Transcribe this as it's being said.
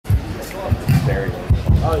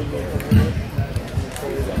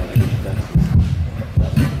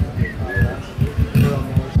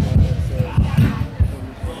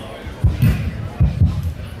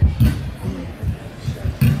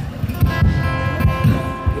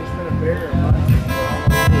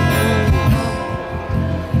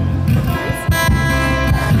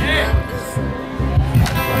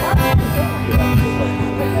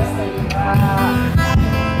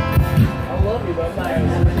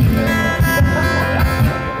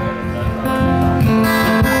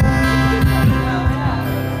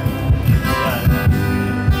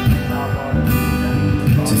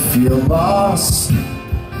Feel lost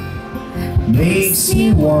makes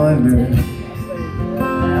me wonder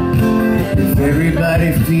if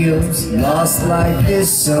everybody feels lost like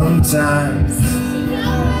this sometimes.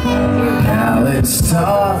 Now it's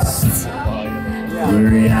tossed,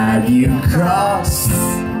 weary-eyed you crossed,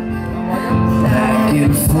 back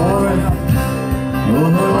and forth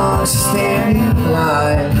over long-standing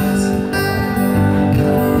lines.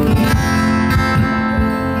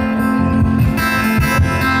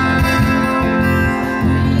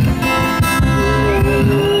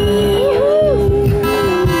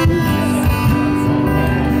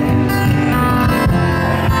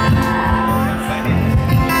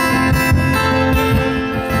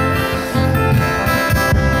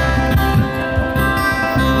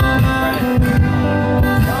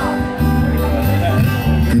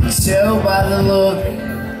 Tell by the look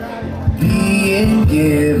being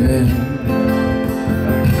given,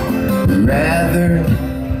 rather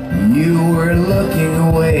you were looking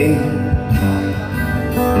away.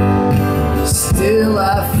 Still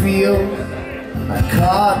I feel I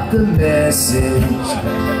caught the message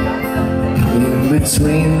in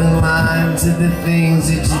between the lines of the things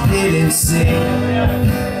that you didn't say.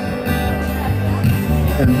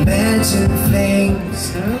 Imagine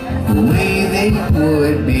things the way they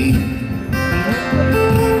would be,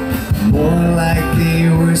 more like they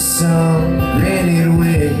were some granted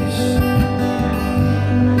wish.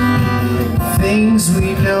 Things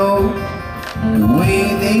we know the way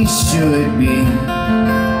they should be,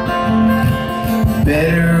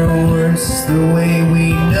 better or worse the way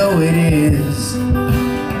we know it is.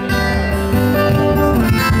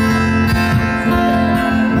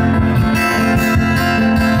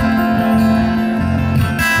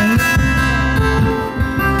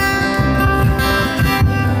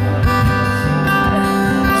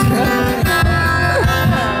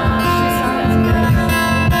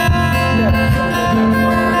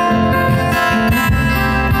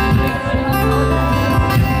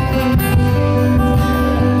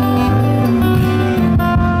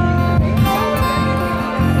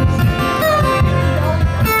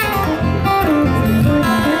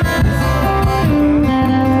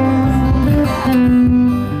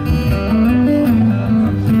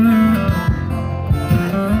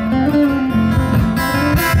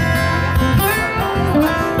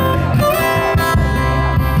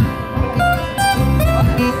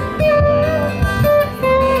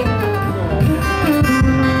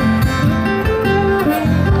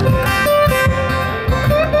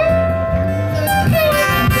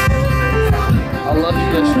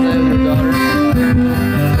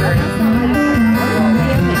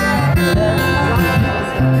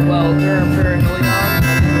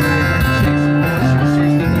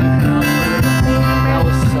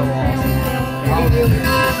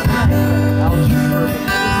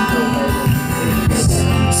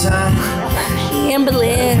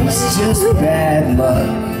 Amberland. It's just bad luck.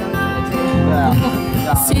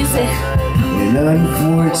 Susan. An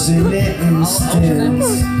unfortunate instance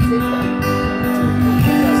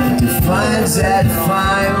defines that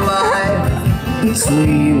fine line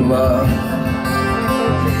between love,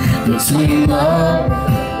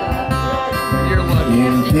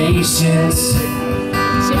 impatience.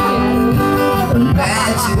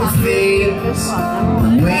 Imagine things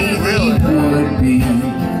the way they would be,